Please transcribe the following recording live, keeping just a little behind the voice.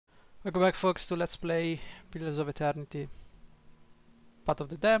Welcome back, folks, to Let's Play Pillars of Eternity, Path of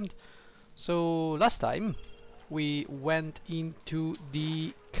the Damned. So last time we went into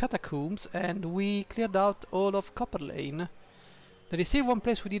the catacombs and we cleared out all of Copper Lane. There is still one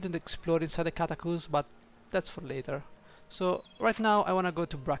place we didn't explore inside the catacombs, but that's for later. So right now I want to go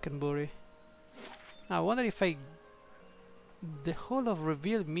to Brackenbury. Now I wonder if the Hall of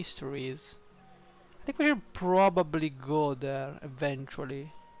Revealed Mysteries, I think we should probably go there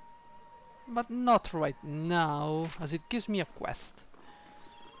eventually. But not right now, as it gives me a quest.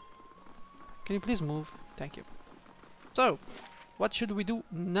 Can you please move? Thank you. So, what should we do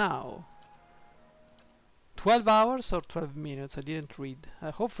now? 12 hours or 12 minutes? I didn't read.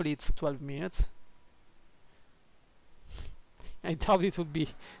 Hopefully it's 12 minutes. I doubt it would be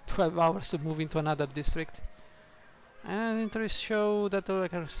 12 hours to move into another district. And interest show that all I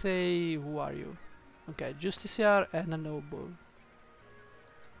can say. Who are you? Okay, Justiciar and a noble.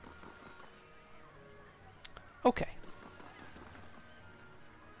 Okay.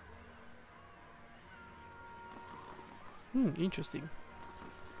 Interesting.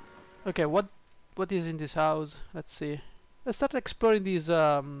 Okay, what is in this house? Let's see. Let's start exploring this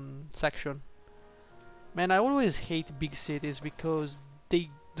section. Man, I always hate big cities because they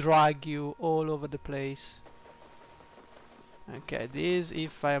drag you all over the place. Okay, this,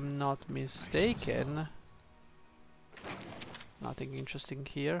 if I am not mistaken, nothing interesting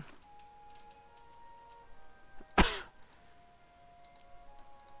here.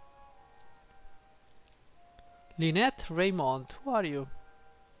 Lynette Raymond, who are you?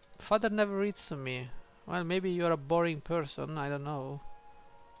 Father never reads to me. Well, maybe you're a boring person, I don't know.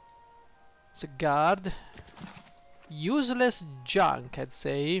 It's a guard. Useless junk, I'd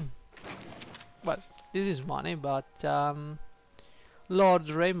say. Well, this is money, but Lord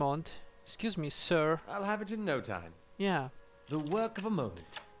Raymond, excuse me, sir. I'll have it in no time. Yeah. The work of a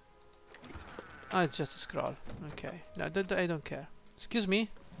moment. Oh, it's just a scroll. Okay. No, I don't care. Excuse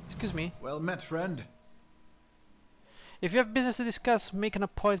me. Excuse me. Well met, friend. If you have business to discuss, make an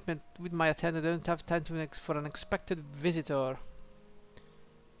appointment with my attendant. I don't have time for an expected visitor.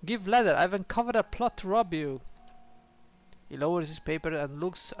 Give letter. I've uncovered a plot to rob you. He lowers his paper and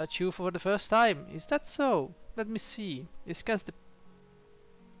looks at you for the first time. Is that so? Let me see. He scans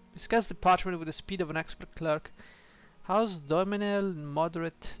the parchment with the speed of an expert clerk. House Dominel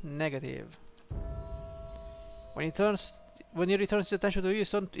moderate negative. When he returns his attention to you,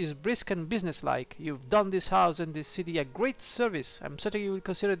 son is brisk and businesslike. You've done this house and this city a great service. I'm certain you will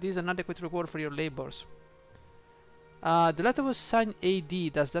consider this an adequate reward for your labors. The letter was signed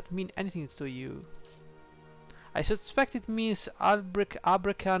AD. Does that mean anything to you? I suspect it means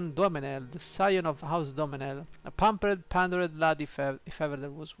Abracan Dominel, the scion of House Dominel. A pampered, pandered lad if ever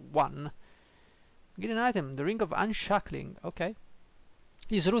there was one. Get an item, the Ring of Unshackling. Okay.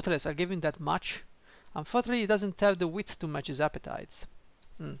 He's ruthless, I'll give him that much. Unfortunately, he doesn't have the wits to match his appetites.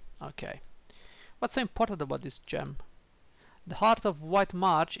 Okay. What's so important about this gem? The heart of White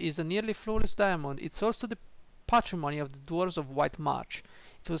March is a nearly flawless diamond. It's also the patrimony of the dwarves of White March.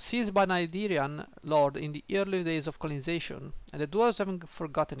 It was seized by an Iderian lord in the early days of colonization, and the dwarves haven't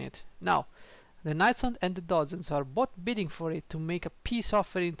forgotten it. Now, the knights and the dozens are both bidding for it to make a peace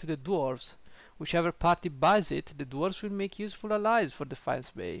offering to the dwarves. Whichever party buys it, the dwarves will make useful allies for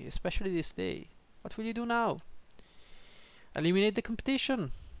Defiance Bay, especially this day. What will you do now? Eliminate the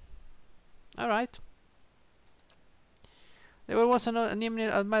competition. Alright. They were once an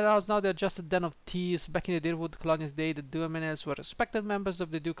admired house, now they're just a den of thieves. Back in the Deerwood colony's day, the Dominels were respected members of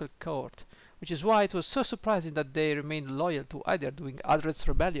the ducal court, which is why it was so surprising that they remained loyal to either during Adred's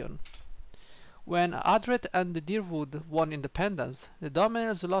rebellion. When Adred and the Deerwood won independence, the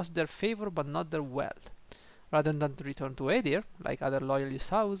Dominels lost their favor but not their wealth. Rather than to return to Adir, like other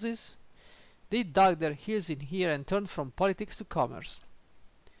loyalist houses, they dug their heels in here and turned from politics to commerce.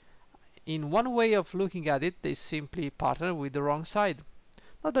 In one way of looking at it, they simply partnered with the wrong side.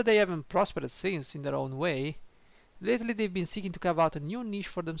 Not that they haven't prospered since in their own way. Lately they've been seeking to carve out a new niche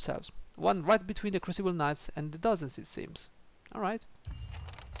for themselves. One right between the Crucible Knights and the Dozens, it seems. Alright.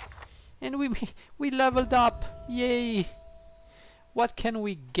 And we leveled up! Yay! What can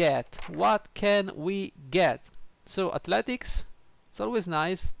we get? What can we get? So, athletics, it's always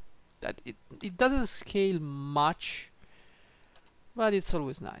nice. It doesn't scale much, but it's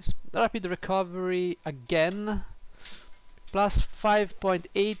always nice. Rapid recovery again, plus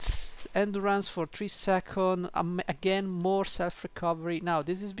 5.8 endurance for 3 seconds. Again, more self-recovery. Now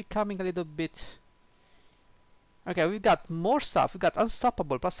this is becoming a little bit. Okay, we've got more stuff. We've got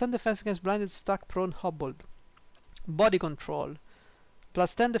unstoppable, plus 10 defense against blinded, stuck, prone, hobbled. Body control,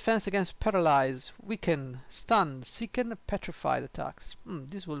 Plus 10 defense against paralyzed, weaken, stunned, sicken, petrified attacks.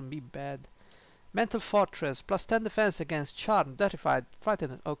 This wouldn't be bad. Mental fortress, plus 10 defense against charmed, terrified,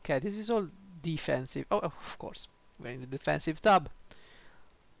 frightened. Okay, this is all defensive. Oh, of course, we're in the defensive tab.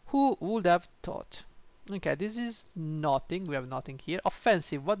 Who would have thought? Okay, this is nothing. We have nothing here.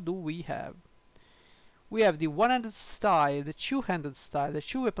 Offensive, what do we have? We have the one-handed style, the two-handed style, the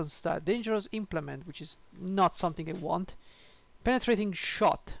two-weapon style, dangerous implement, which is not something I want. Penetrating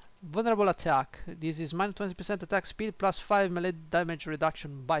shot, vulnerable attack. This is minus 20% attack speed plus 5 melee damage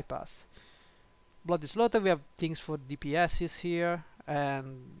reduction bypass. Bloody slaughter, we have things for DPSs here,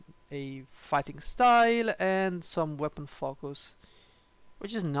 and a fighting style, and some weapon focus,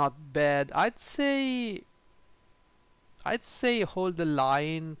 which is not bad. I'd say hold the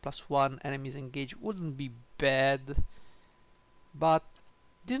line plus 1 enemies engaged wouldn't be bad, but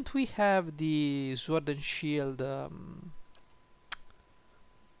didn't we have the sword and shield? I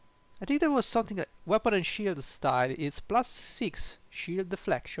think there was something like weapon and shield style. It's plus 6 shield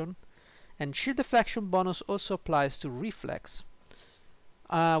deflection, and shield deflection bonus also applies to reflex.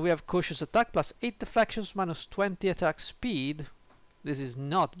 We have cautious attack plus 8 deflections minus 20 attack speed. This is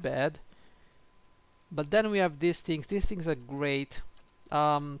not bad. But then we have these things. These things are great.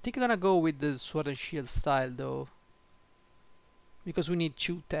 I think I'm gonna go with the sword and shield style though, because we need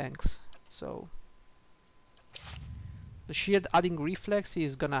 2 tanks. So the shield adding reflex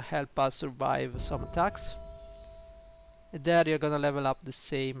is gonna help us survive some attacks. There you're gonna level up the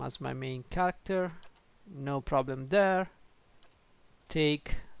same as my main character. No problem there.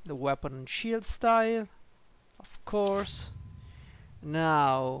 Take the weapon and shield style, of course.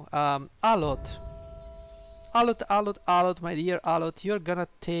 Now, Alot, my dear Alot, you're gonna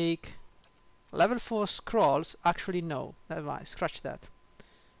take level 4 scrolls. Actually, no, never mind, scratch that.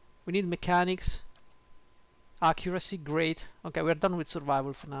 We need mechanics, accuracy, great. Okay, we're done with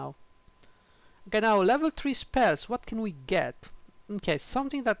survival for now. Okay, now level 3 spells, what can we get? Okay,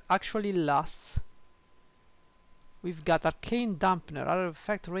 something that actually lasts. We've got Arcane Dampener, out of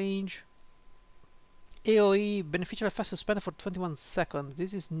effect range, AoE, beneficial effect suspended for 21 seconds.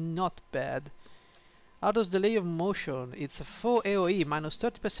 This is not bad. Ardous Delay of Motion, it's a 4 AoE, minus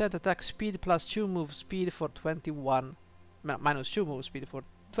 30% attack speed plus 2 move speed for 21... minus 2 move speed for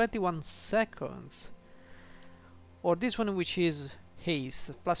 21 seconds. Or this one, which is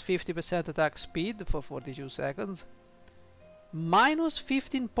Haste, plus 50% attack speed for 42 seconds. Minus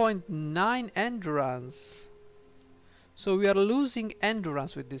 15.9 endurance. So we are losing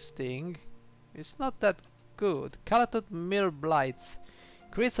endurance with this thing. It's not that good. Calatot Mirror Blights.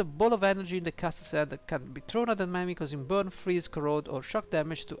 Creates a ball of energy in the caster's hand that can be thrown at an enemy causing burn, freeze, corrode, or shock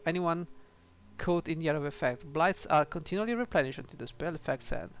damage to anyone caught in the area of effect. Blights are continually replenished until the spell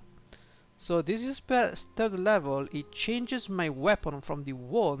effects end. So this is third level. It changes my weapon from the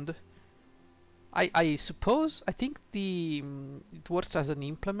wand. I suppose, I think it works as an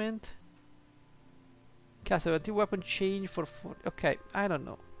implement. Cast a weapon change for 4. Okay, I don't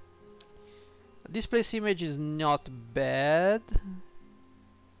know. Displace image is not bad,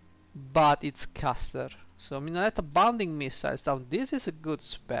 but it's caster. So Minoletta bounding missiles down. This is a good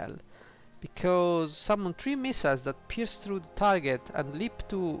spell because summon 3 missiles that pierce through the target and leap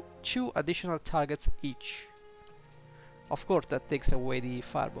to 2 additional targets each. Of course, that takes away the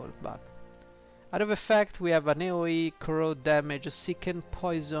fireball, but out of effect we have an AoE, corrode damage, sicken,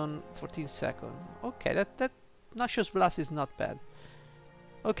 poison, 14 seconds. Okay, that Noxious Blast is not bad.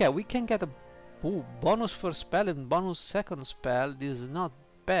 Okay, we can get a bonus first spell and bonus second spell. This is not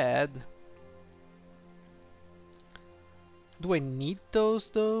bad. Do I need those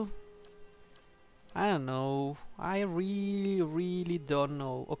though? I don't know. I really don't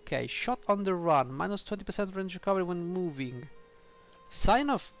know. Okay, shot on the run, minus 20% range recovery when moving. Sign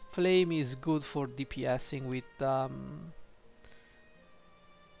of Flame is good for DPSing with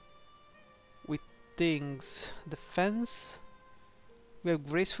things. Defense. We have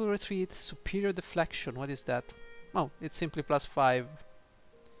graceful retreat, superior deflection. What is that? Oh, it's simply plus 5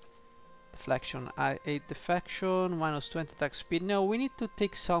 deflection. 8 deflection, minus 20 attack speed. No, we need to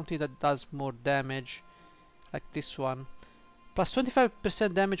take something that does more damage, like this one. Plus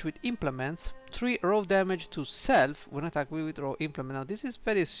 25% damage with implements, 3 raw damage to self when attacked with raw implement. Now this is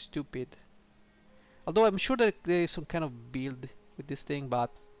very stupid. Although I'm sure that there is some kind of build with this thing, but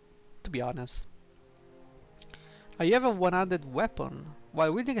to be honest. You have a one-handed weapon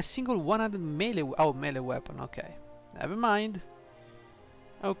while wielding a single one-handed melee melee weapon. Okay, never mind.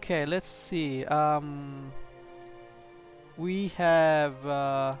 Okay, let's see. We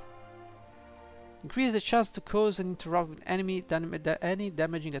have increase the chance to cause and interrupt with any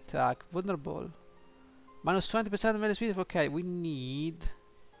damaging attack. Vulnerable. Minus 20% melee speed. Okay, we need.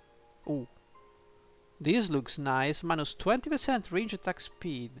 Oh, this looks nice. Minus 20% range attack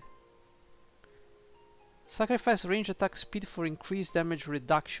speed. Sacrifice range attack speed for increased damage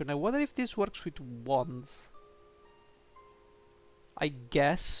reduction. I wonder if this works with wands. I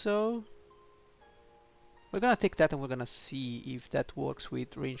guess so. We're gonna take that and we're gonna see if that works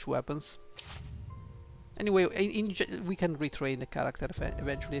with ranged weapons. Anyway, we can retrain the character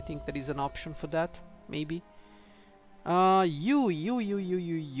eventually. I think there is an option for that, maybe.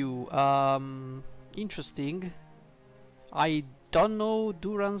 Interesting. I don't know,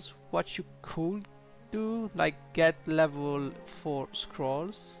 Durans, what you could do, like get level 4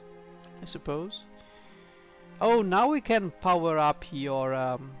 scrolls, I suppose. Oh, now we can power up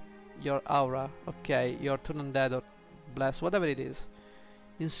your aura. Okay, your turn undead or bless, whatever it is.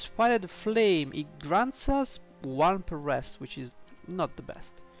 Inspired flame. It grants us 1 per rest, which is not the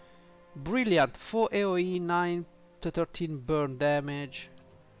best. Brilliant. 4 AoE, 9 to 13 burn damage.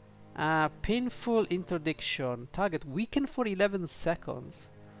 Painful interdiction. Target weakened for 11 seconds.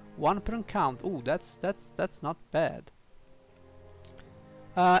 1 per count. Ooh, that's not bad.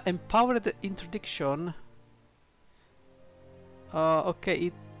 Empowered interdiction. Okay,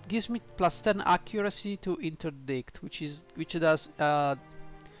 it gives me plus 10 accuracy to interdict, which does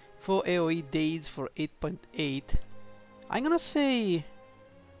 4 AoE days for 8.8. I'm gonna say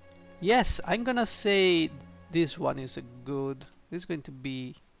yes. I'm gonna say this one is a good. This is going to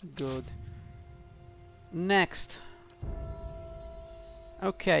be good. Next.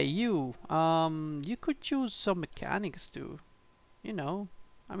 Okay, you could choose some mechanics too. You know,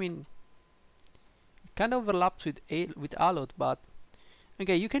 I mean, it kind of overlaps with Alot, but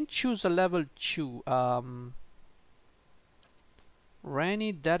okay, you can choose a level 2.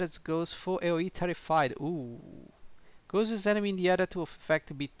 Rainy Death goes 4 AoE terrified. Ooh, causes enemy in the area to effect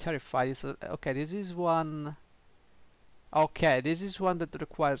to be terrified. Okay, this is one. Okay, this is one that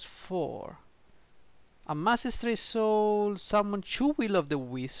requires 4. A Massive Stray Soul, summon 2 Will of the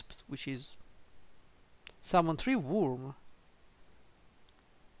Wisp, which is summon 3 Worm.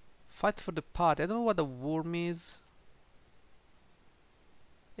 Fight for the party. I don't know what a worm is.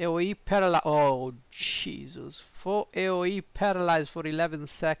 AoE paralyze. Oh Jesus! 4 AoE paralyzed for 11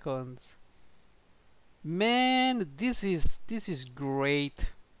 seconds. Man, this is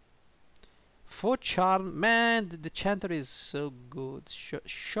great. 4 charm. Man, the chanter is so good.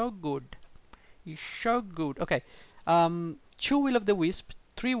 So good. He's so good. Okay. 2 Will of the Wisp,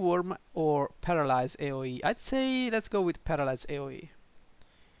 3 Worm, or Paralyze AoE. I'd say let's go with Paralyze AoE.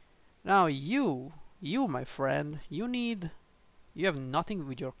 Now you my friend, you have nothing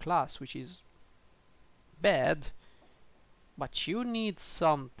with your class, which is bad, but you need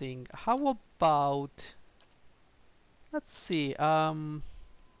something. How about, let's see,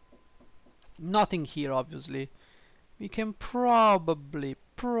 nothing here obviously. We can probably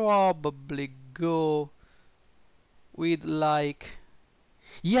go with like,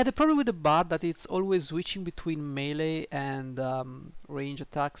 yeah, the problem with the bard that it's always switching between melee and range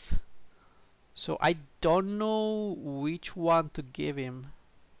attacks. So I don't know which one to give him.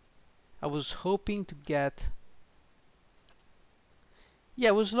 I was hoping to get, yeah,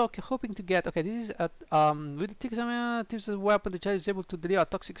 I was hoping to get, okay, this is at with the tips of weapon, the child is able to deliver a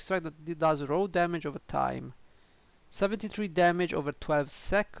toxic strike that does raw damage over time. 73 damage over 12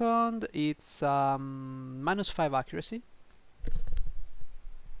 seconds. It's minus 5 accuracy.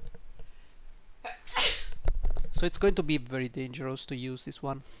 So it's going to be very dangerous to use this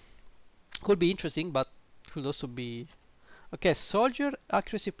one. Could be interesting, but could also be... Okay, Soldier,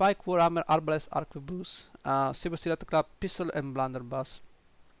 Accuracy Pike, War Armor, Arbalest, Arquebus, Saber Stiletto Club, Pistol, and Blunderbuss.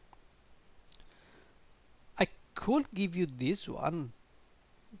 I could give you this one.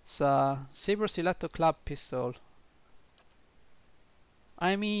 It's Saber Stiletto Club Pistol.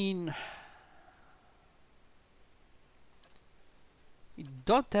 I mean... we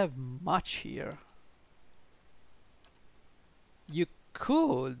don't have much here. You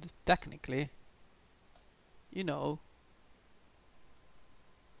could, technically, you know,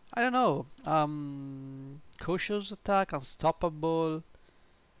 I don't know, cautious attack, unstoppable,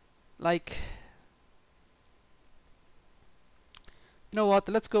 like, you know what,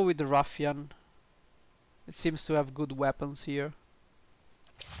 let's go with the ruffian. It seems to have good weapons here.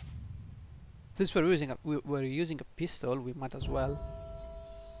 Since we're using a pistol, we might as well.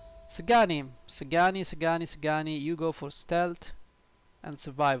 Sagani, you go for stealth and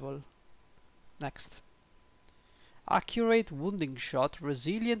survival. Next. Accurate wounding shot,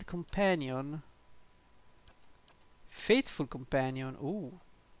 resilient companion, faithful companion. Ooh,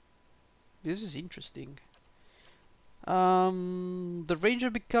 this is interesting. The ranger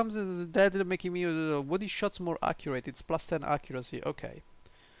becomes dead, making me woody shots more accurate. It's plus 10 accuracy. Okay.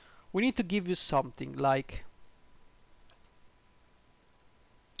 We need to give you something like,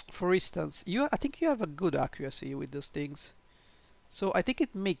 for instance, I think you have a good accuracy with those things. So I think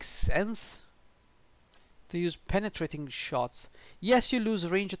it makes sense to use penetrating shots. Yes, you lose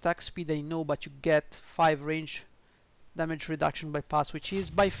range attack speed, I know, but you get 5 range damage reduction by pass, which is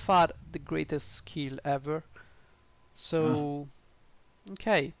by far the greatest skill ever. So,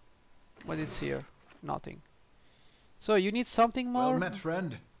 okay. What is here? Nothing. So you need something more? Well met,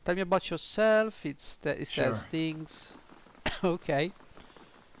 friend. Tell me about yourself. It Sure. says things. Okay.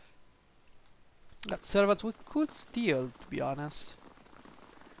 That servants we could steal, to be honest.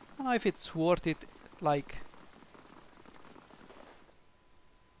 I don't know if it's worth it, like...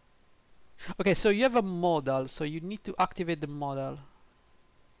 Okay, so you have a model, so you need to activate the model.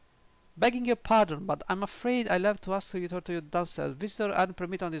 Begging your pardon, but I'm afraid I'll have to ask you to return downstairs. Visitor and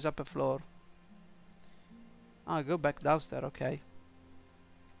permit on this upper floor. I'll go back downstairs, okay.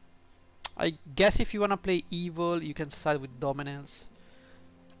 I guess if you wanna play evil, you can side with dominance.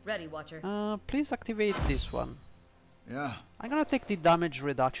 Ready, Watcher. Please activate this one. Yeah. I'm gonna take the damage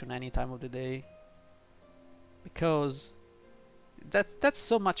reduction any time of the day. Because that's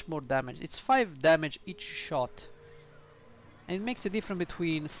so much more damage. It's 5 damage each shot. And it makes a difference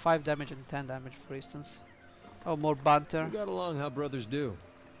between 5 damage and 10 damage, for instance. Oh, more banter. We got along how brothers do.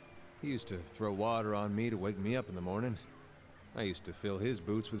 He used to throw water on me to wake me up in the morning. I used to fill his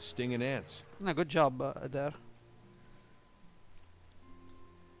boots with stinging ants. No, good job there.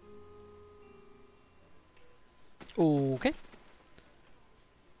 Okay.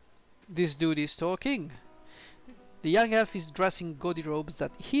 This dude is talking. The young elf is dressing gaudy robes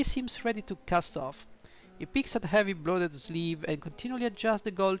that he seems ready to cast off. He picks at a heavy bloated sleeve and continually adjusts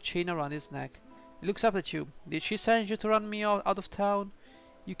the gold chain around his neck. He looks up at you. Did she send you to run me out of town?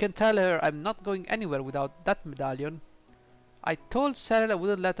 You can tell her I'm not going anywhere without that medallion. I told Sarah I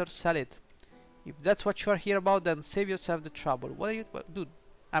wouldn't let her sell it. If that's what you're here about, then save yourself the trouble. What are you... Dude,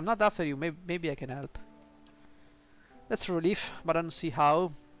 I'm not after you. Maybe I can help. That's a relief, but I don't see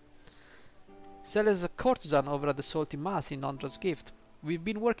how. Sel is a courtesan over at the Salty Mass in Ondra's gift. We've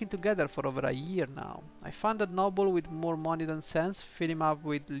been working together for over a year now. I found a noble with more money than sense, fill him up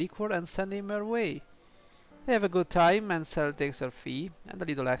with liquor and send him her way. They have a good time and Sel takes her fee, and a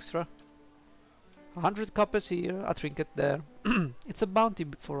little extra. 100 coppers here, a trinket there. It's a bounty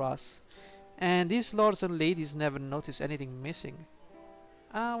for us. And these lords and ladies never notice anything missing.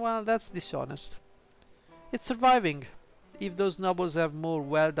 Ah, well, that's dishonest. It's surviving. If those nobles have more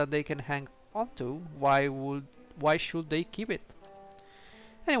wealth than they can hang onto, why should they keep it?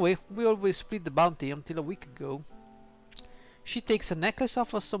 Anyway, we always split the bounty until a week ago. She takes a necklace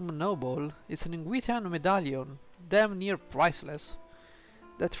off of some noble. It's an Ingwitian medallion, damn near priceless.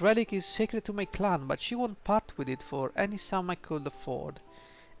 That relic is sacred to my clan, but she won't part with it for any sum I could afford.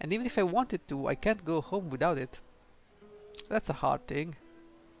 And even if I wanted to, I can't go home without it. That's a hard thing.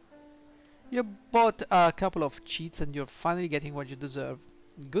 You bought a couple of cheats and you're finally getting what you deserve.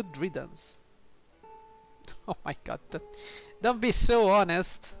 Good riddance. Oh my god, don't be so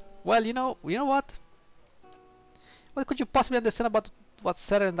honest. Well, you know what? What could you possibly understand about what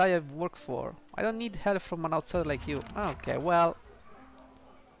Sarah and I have worked for? I don't need help from an outsider like you. Okay, well...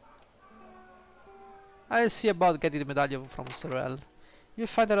 I'll see about getting the medallion from Sorel. You'll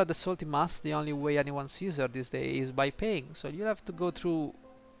find her at the Salty Mass. The only way anyone sees her these days is by paying, so you'll have to go through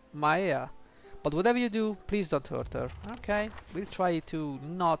Maya. But whatever you do, please don't hurt her. Okay, we'll try to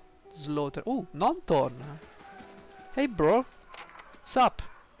not slaughter... Ooh, non-torn! Hey bro! Sup?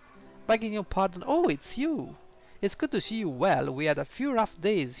 Begging your pardon... Oh, it's you! It's good to see you well. We had a few rough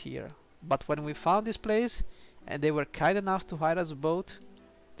days here. But when we found this place, and they were kind enough to hire us a boat,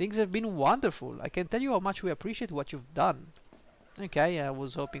 things have been wonderful. I can tell you how much we appreciate what you've done. Okay, I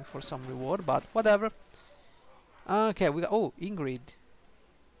was hoping for some reward, but whatever. Okay, we got... Oh, Ingrid.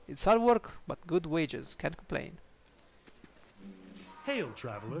 It's hard work, but good wages. Can't complain. Hail,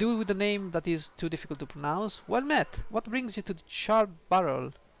 traveler. Dude with a name that is too difficult to pronounce. Well met. What brings you to the Charred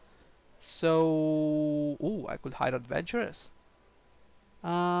Barrel? So... Ooh, I could hire adventurers.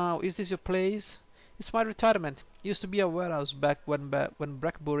 Is this your place? It's my retirement. Used to be a warehouse back when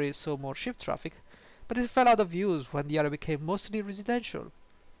Brackenbury saw more ship traffic, but it fell out of use when the area became mostly residential.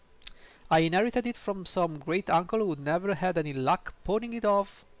 I inherited it from some great uncle who never had any luck pawning it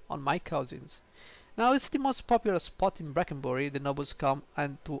off on my cousins. Now it's the most popular spot in Brackenbury. The nobles come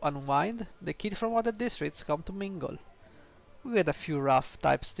and to unwind, the kids from other districts come to mingle. We had a few rough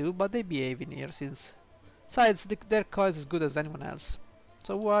types too, but they behave in here since. Besides, their cause is as good as anyone else.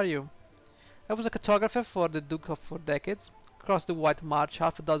 So who are you? I was a cartographer for the Duke for decades, crossed the White March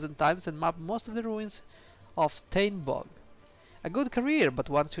half a dozen times and mapped most of the ruins of Tainbog. A good career, but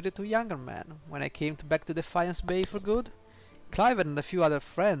one suited to younger men. When I came back to Defiance Bay for good, Clive and a few other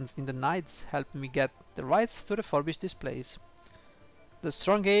friends in the Knights helped me get the rights to refurbish this place. The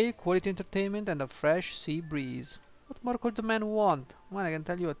strong ale, quality entertainment, and a fresh sea breeze. What more could the man want? Well, I can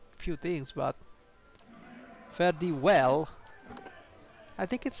tell you a few things, but fare thee well. I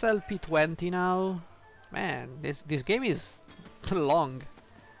think it's LP20 now. Man, this game is long,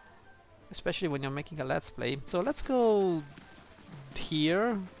 especially when you're making a let's play. So let's go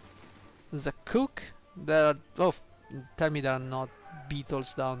here. There's a cook. Oh, tell me there are not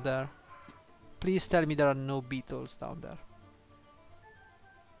beetles down there. Please tell me there are no beetles down there.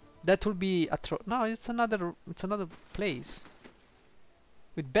 That will be a no, it's another place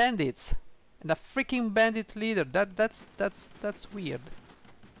with bandits and a freaking bandit leader. That's weird.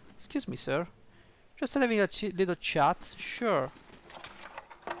 Excuse me, sir. Just having a little chat. Sure.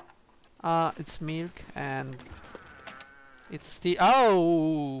 It's milk and it's the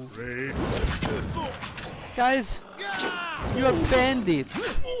guys, you are bandits.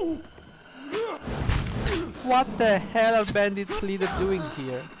 What the hell are bandits leader doing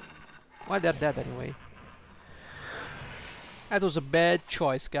here? Well, they're dead anyway. That was a bad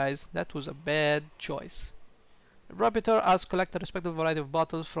choice, guys. That was a bad choice. The Raptor has collected a respectable variety of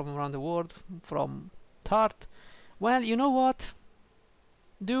bottles from around the world, from Tart. Well, you know what?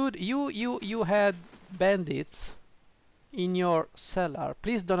 Dude, you had bandits in your cellar.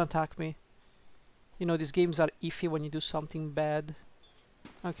 Please don't attack me. You know, these games are iffy when you do something bad.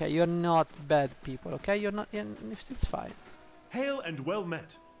 Okay, you're not bad people, okay? You're not... it's fine. Hail and well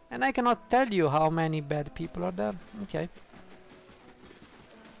met. And I cannot tell you how many bad people are there. Okay.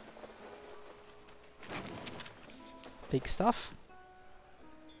 Take stuff.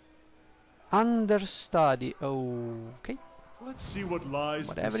 Understudy. Okay. Let's see what lies.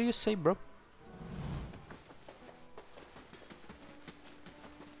 Whatever you say, bro.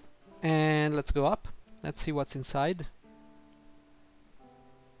 And let's go up. Let's see what's inside.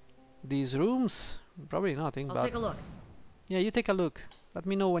 These rooms, probably nothing. I'll but take a look. yeah, you take a look. Let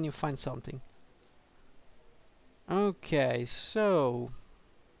me know when you find something. Okay, so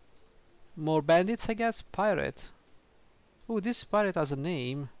more bandits, I guess. Pirate. Oh, this pirate has a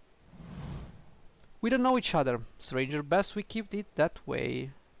name. We don't know each other. Stranger, best we keep it that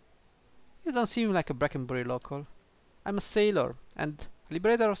way. You don't seem like a Brackenbury local. I'm a sailor and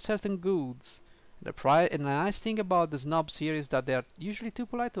liberator of certain goods. And the nice thing about the snobs here is that they are usually too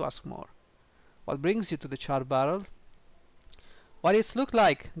polite to ask more. What brings you to the char barrel? What it's look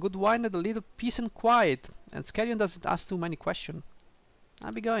like? Good wine and a little peace and quiet. And Scarion doesn't ask too many questions.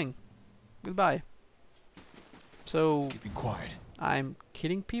 I'll be going. Goodbye. So Keeping quiet. I'm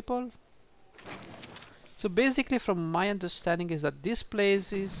killing people? So basically, from my understanding, is that this place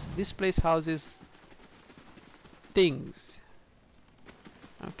houses things.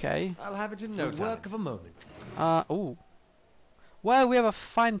 Okay. I'll have it in no work of a moment. Oh. Well, we have a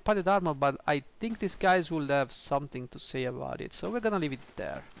fine padded armor, but I think these guys will have something to say about it, so we're gonna leave it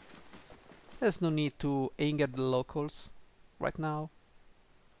there. There's no need to anger the locals right now.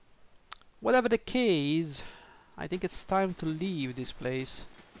 Whatever the case, I think it's time to leave this place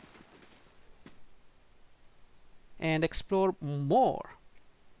and explore more.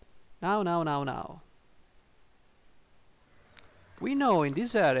 Now. We know in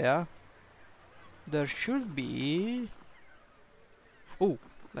this area there should be... Oh,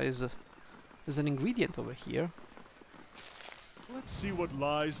 there's an ingredient over here. Let's see what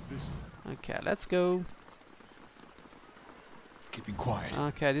lies this. Okay, let's go. Keeping quiet.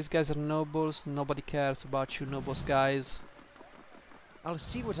 Okay, these guys are nobles. Nobody cares about you nobles, guys. I'll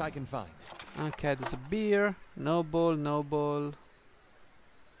see what I can find. Okay, there's a beer. Noble.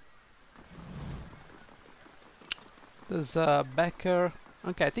 There's a baker.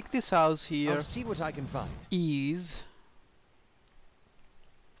 Okay, I think this house here I'll see what I can find. is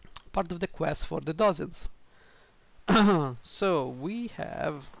part of the quest for the dozens. So we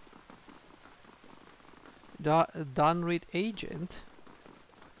have Dunreed agent.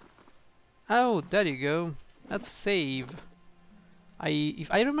 Oh, there you go. Let's save.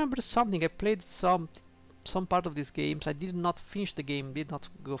 If I remember something, I played some part of these games. I did not finish the game. Did not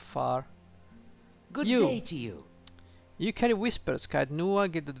go far. Good day to you. You carry whispers, Kaid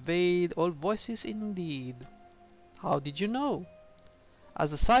Nua, get the Vade, all voices indeed. How did you know?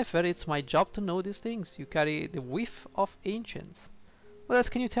 As a cipher, it's my job to know these things. You carry the whiff of ancients. What else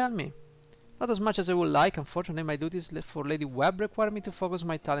can you tell me? Not as much as I would like. Unfortunately, my duties for Lady Webb require me to focus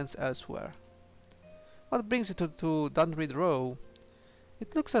my talents elsewhere. What brings you to Dunreed Row?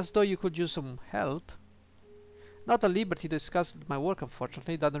 It looks as though you could use some help. Not at liberty to discuss my work,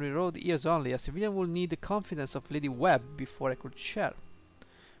 unfortunately. Dunbury Road ears only. A civilian will need the confidence of Lady Webb before I could share.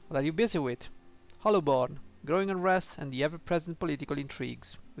 What are you busy with? Hollowborn, growing unrest, and the ever-present political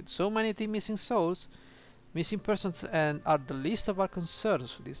intrigues. With so many missing souls, missing persons are the least of our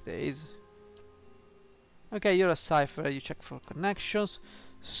concerns these days. Okay, you're a cipher. You check for connections.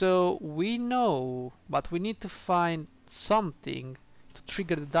 So we know, but we need to find something to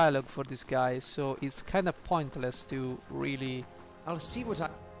trigger the dialogue for this guy, so it's kind of pointless to really... I'll see what I...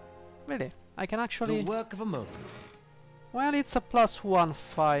 Really? I can actually... The work of a moment. Well, it's a +1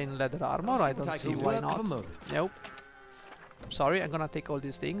 fine leather armor, I don't see why not. Nope. Sorry, I'm gonna take all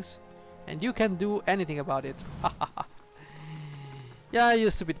these things. And you can do anything about it. Yeah, I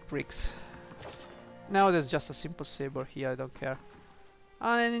used to be bricks. Now there's just a simple saber here, I don't care.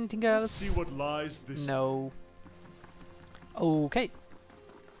 Anything else? Let's see what lies this way. No. Okay.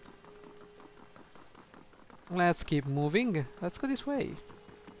 Let's keep moving. Let's go this way.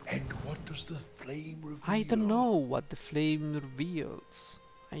 And what does the flame reveal? I don't know what the flame reveals.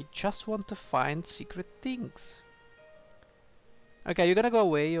 I just want to find secret things. Okay, you're gonna go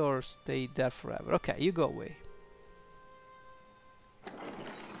away or stay there forever. Okay, you go away.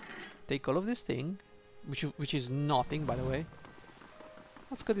 Take all of this thing, which is nothing, by the way.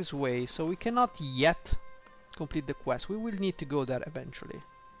 Let's go this way. So we cannot yet complete the quest. We will need to go there eventually.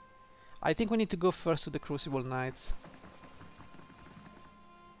 I think we need to go first to the Crucible Knights.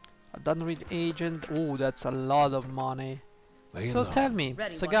 A Dunreed agent. Oh, that's a lot of money. So tell me,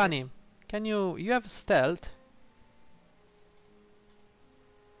 Ready, Sagani, can you have stealth?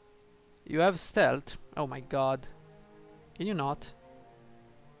 You have stealth? Oh my god. Can you not?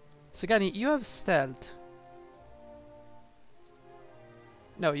 Sagani, you have stealth.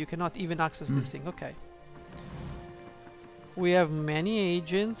 No, you cannot even access this thing. Okay. We have many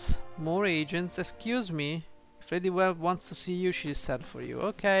agents, more agents. Excuse me. If Lady Webb wants to see you, she'll send for you.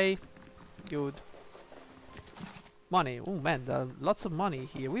 Okay. Good. Money. Oh man, there are lots of money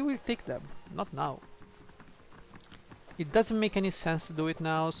here. We will take them. Not now. It doesn't make any sense to do it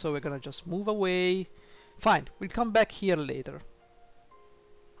now, so we're gonna just move away. Fine, we'll come back here later.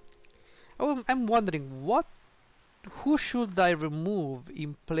 Oh, I'm wondering who should I remove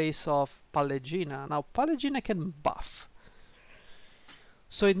in place of Pallegina? Now Pallegina can buff,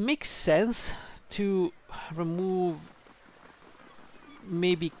 so it makes sense to remove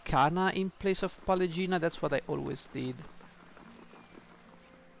maybe Kana in place of Pallegina. That's what I always did.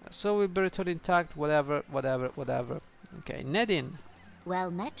 So we'll be returned intact, whatever. Okay, Nedin.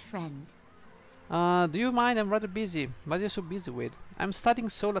 Well met, friend. Do you mind? I'm rather busy. What are you so busy with? I'm studying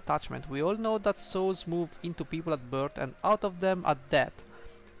soul attachment. We all know that souls move into people at birth and out of them at death.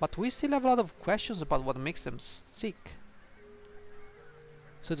 But we still have a lot of questions about what makes them stick,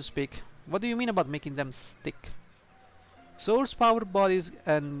 so to speak. What do you mean about making them stick? Souls power bodies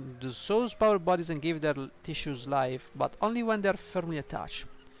and give their tissues life, but only when they are firmly attached.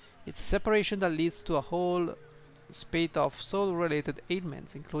 It's separation that leads to a whole spate of soul-related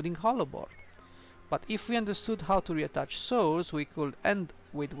ailments, including Hollowborn. But if we understood how to reattach souls, we could end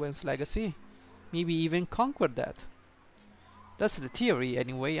Widwen's legacy, maybe even conquer that. That's the theory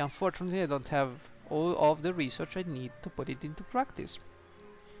anyway. Unfortunately, I don't have all of the research I need to put it into practice.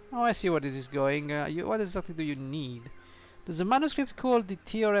 Oh, I see where this is going. What exactly do you need? There's a manuscript called The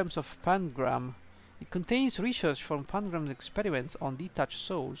Theorems of Pangram. It contains research from Pangram's experiments on detached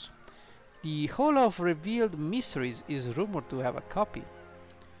souls. The Hall of Revealed Mysteries is rumored to have a copy.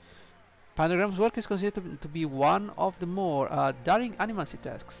 Pangram's work is considered to be one of the more daring animacy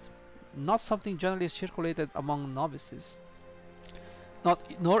texts, not something generally circulated among novices.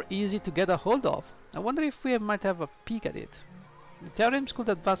 Nor easy to get a hold of. I wonder if we might have a peek at it. The theorems could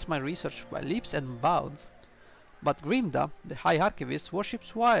advance my research by leaps and bounds. But Grimda, the High Archivist,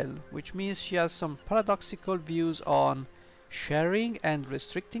 worships Wile, which means she has some paradoxical views on sharing and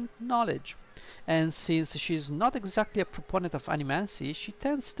restricting knowledge. And since she is not exactly a proponent of animancy, she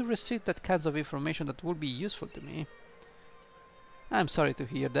tends to restrict that kinds of information that would be useful to me. I'm sorry to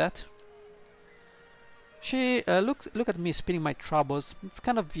hear that. She look at me spinning my troubles. It's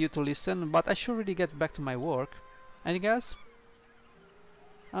kind of you to listen, but I should really get back to my work. Anything else?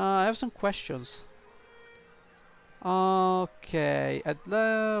 I have some questions. Okay,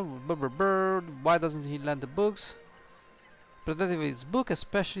 why doesn't he lend the books? Protective of his book,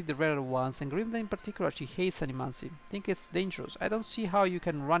 especially the rarer ones, and Grimda in particular, she hates animancy. Think it's dangerous. I don't see how you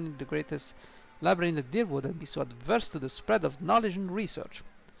can run in the greatest library in the Deerwood and be so adverse to the spread of knowledge and research.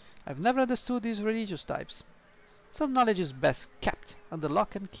 I've never understood these religious types. Some knowledge is best kept under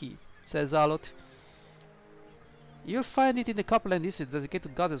lock and key, says Alot. You'll find it in the Copperland District, dedicated to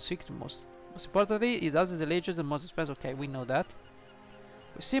God and secret most importantly, it does the legends and most expensive. Okay, we know that.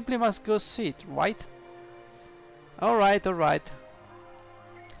 We simply must go see it, right? Alright, alright.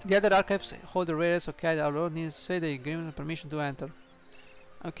 The other archives hold the rarest. Okay, our Lord needs to say the agreement and permission to enter.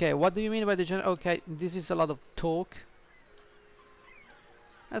 Okay, what do you mean by the general? Okay, this is a lot of talk.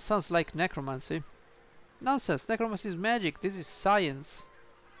 That sounds like necromancy. Nonsense, necromancy is magic, this is science.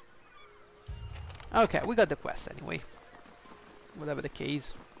 Okay, we got the quest anyway. Whatever the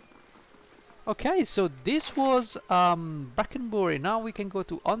case. Okay, so this was Brackenbury. Now we can go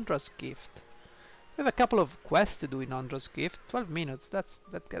to Ondra's Gift. We have a couple of quests to do in Ondra's Gift. 12 minutes,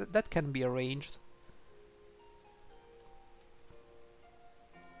 that can be arranged.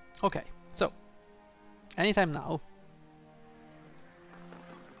 Okay, so anytime now.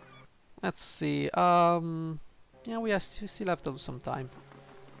 Let's see. Yeah, we still have some time.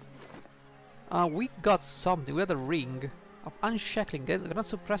 We got something. We had a ring of unshackling. Grant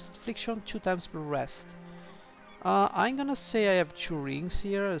suppressed affliction 2 times per rest. I'm gonna say I have 2 rings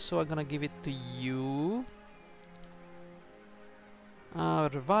here, so I'm gonna give it to you.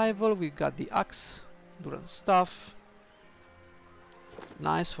 Revival. We got the axe, Duran stuff.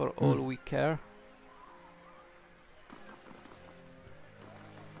 Nice for all we care.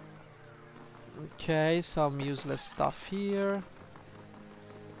 Okay, some useless stuff here.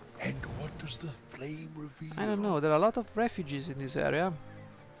 And what does the flame reveal? I don't know, there are a lot of refugees in this area.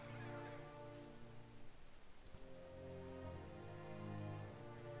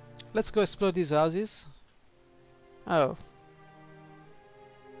 Let's go explore these houses. Oh.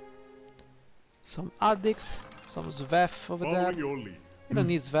 Some addicts, some Zvef over there. Following your lead. We don't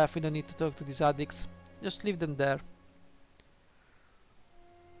need Zvef, we don't need to talk to these addicts. Just leave them there.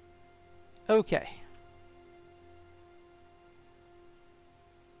 Okay.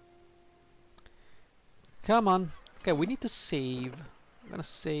 Come on. Okay, we need to save. I'm gonna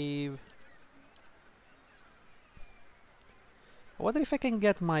save. I wonder if I can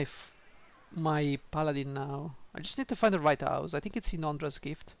get my paladin now. I just need to find the right house. I think it's in Ondra's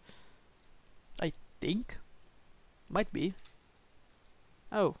Gift. I think. Might be.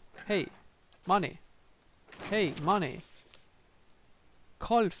 Oh, hey. Money. Hey, money.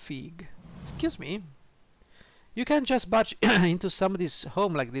 Colfig. Excuse me. You can't just barge into somebody's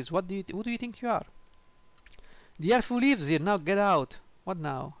home like this. Who do you think you are? The elf who lives here. Now get out. What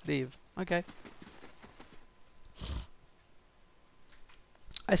now? Leave. Okay.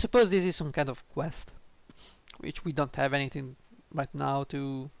 I suppose this is some kind of quest, which we don't have anything right now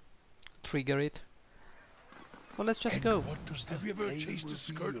to trigger it. So let's just go. What does the Have you ever flame chased a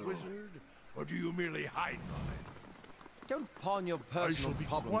skirt reveal? wizard? Or do you merely hide behind? Don't pawn your I shall personal be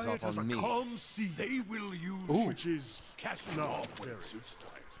problems quiet off as a on me. calm sea. They will use which is cast off when very. it suits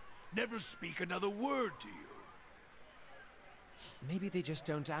time. Never speak another word to you. Maybe they just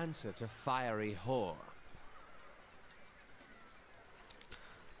don't answer to fiery whore.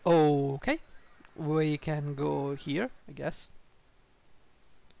 Okay. We can go here, I guess.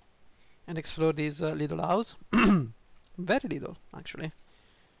 And explore this little house. Very little, actually.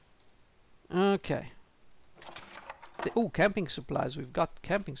 Okay. Oh, camping supplies. We've got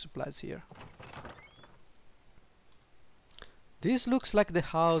camping supplies here. This looks like the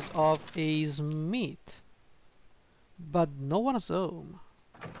house of a smith. But no one's home.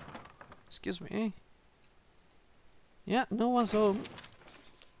 Excuse me. Yeah, no one's home.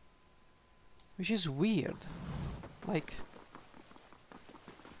 Which is weird. Like...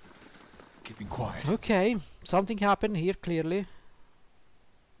 Keeping quiet. Okay, something happened here clearly.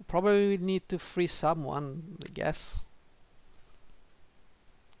 Probably need to free someone, I guess.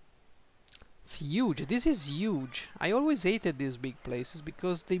 It's huge. This is huge. I always hated these big places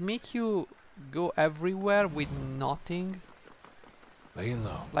because they make you go everywhere with nothing. Laying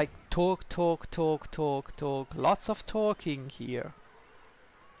low. Like talk, talk, talk, talk, talk. Lots of talking here.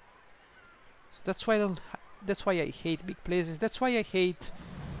 So that's why I don't. That's why I hate big places. That's why I hate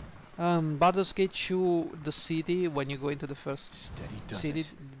Baldur's Gate 2, the city, when you go into the first Steady does city,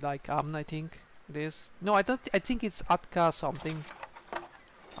 it. like Amn, I think it is. No, I don't. I think it's Atka something.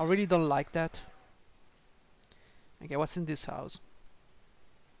 I really don't like that. Okay, what's in this house?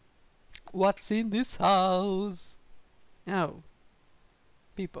 What's in this house? Oh,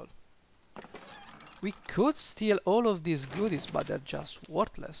 people. We could steal all of these goodies, but they're just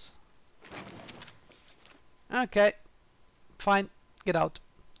worthless. Okay, fine, get out.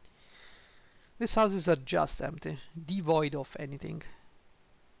 These houses are just empty, devoid of anything.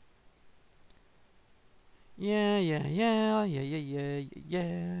 Yeah, yeah, yeah, yeah, yeah, yeah,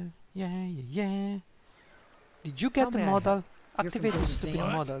 yeah, yeah, yeah, yeah. Did you get How the may I model? help? You're from Activate the Golden stupid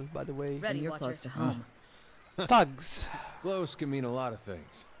Vale. model, by the way. Ready, You're Watcher. close to home. Thugs. Close can mean a lot of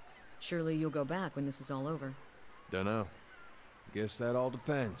things. Surely you'll go back when this is all over. Dunno. Guess that all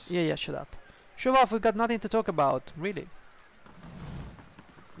depends. Yeah, shut up. Show off, we got nothing to talk about, really.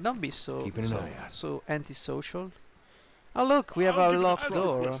 Don't be so Keeping an eye out. so antisocial. Oh look, we have I'll a give it locked as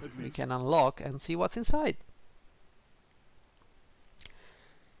door. requested, We please. can unlock and see what's inside.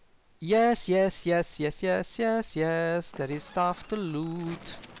 Yes, yes, yes, yes, yes, yes, yes. There is stuff to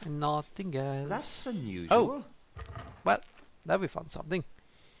loot and nothing else. That's unusual. Oh. Well, there we found something.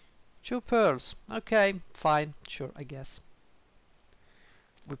 2 pearls. Okay, fine, sure, I guess.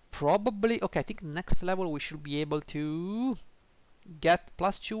 We probably... Okay, I think next level we should be able to get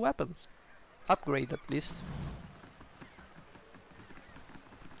 +2 weapons. Upgrade at least.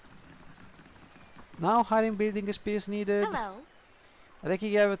 Now hiring building experience needed. Hello. I think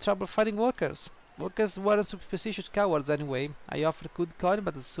you have trouble finding workers. Workers weren't superstitious cowards anyway. I offer good coin,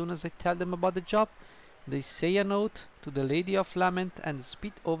 but as soon as I tell them about the job, they say a note to the Lady of Lament and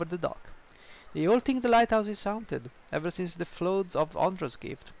spit over the dock. They all think the lighthouse is haunted, ever since the floods of Andra's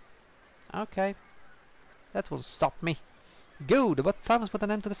gift. Okay. That won't stop me. Good, about time to put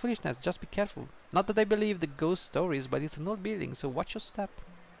an end to the foolishness, just be careful. Not that I believe the ghost stories, but it's an old building, so watch your step.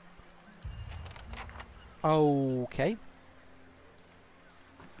 Okay.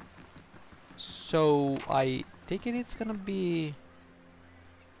 So I take it it's gonna be...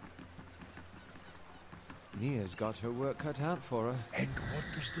 Mia's got her work cut out for her. And what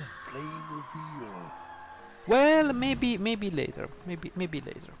does the flame reveal? Well, maybe later. Maybe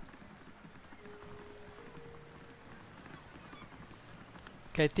later.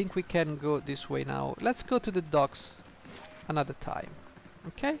 Okay, I think we can go this way now. Let's go to the docks another time.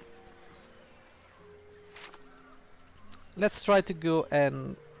 Okay? Let's try to go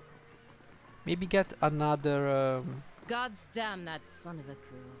and maybe get another... God's damn that son of a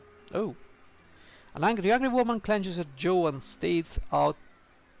cool. Oh. An angry woman clenches her jaw and stares out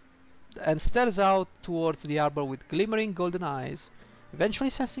towards the harbor with glimmering golden eyes. Eventually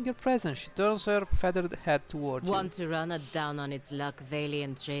sensing your presence, she turns her feathered head toward you. Want to run it down on its luck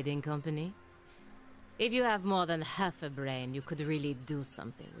Valiant Trading Company? If you have more than half a brain, you could really do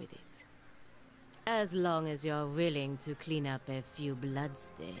something with it. As long as you're willing to clean up a few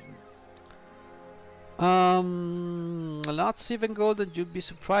bloodstains. Not even golden, you'd be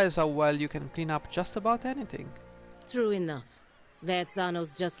surprised how well you can clean up just about anything. True enough.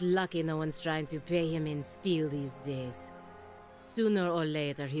 Vertzano's just lucky no one's trying to pay him in steel these days. Sooner or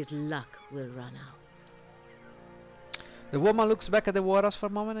later, his luck will run out. The woman looks back at the waters for a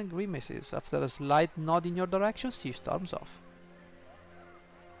moment and grimaces. After a slight nod in your direction, she storms off.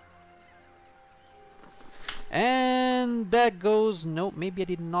 And there goes... No, maybe I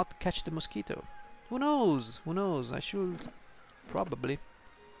did not catch the mosquito. Who knows? Who knows? I should... Probably.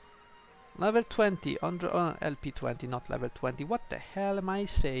 Level 20. Under LP 20, not level 20. What the hell am I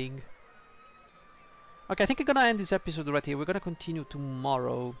saying? Okay, I think I'm gonna end this episode right here. We're gonna continue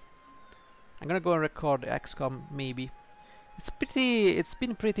tomorrow. I'm gonna go and record XCOM, maybe. It's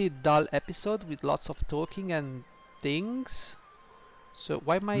been a pretty dull episode with lots of talking and things. So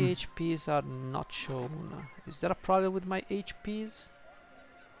why my HPs are not shown? Is there a problem with my HPs?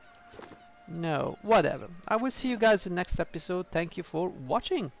 No, whatever. I will see you guys in the next episode. Thank you for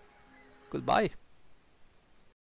watching. Goodbye.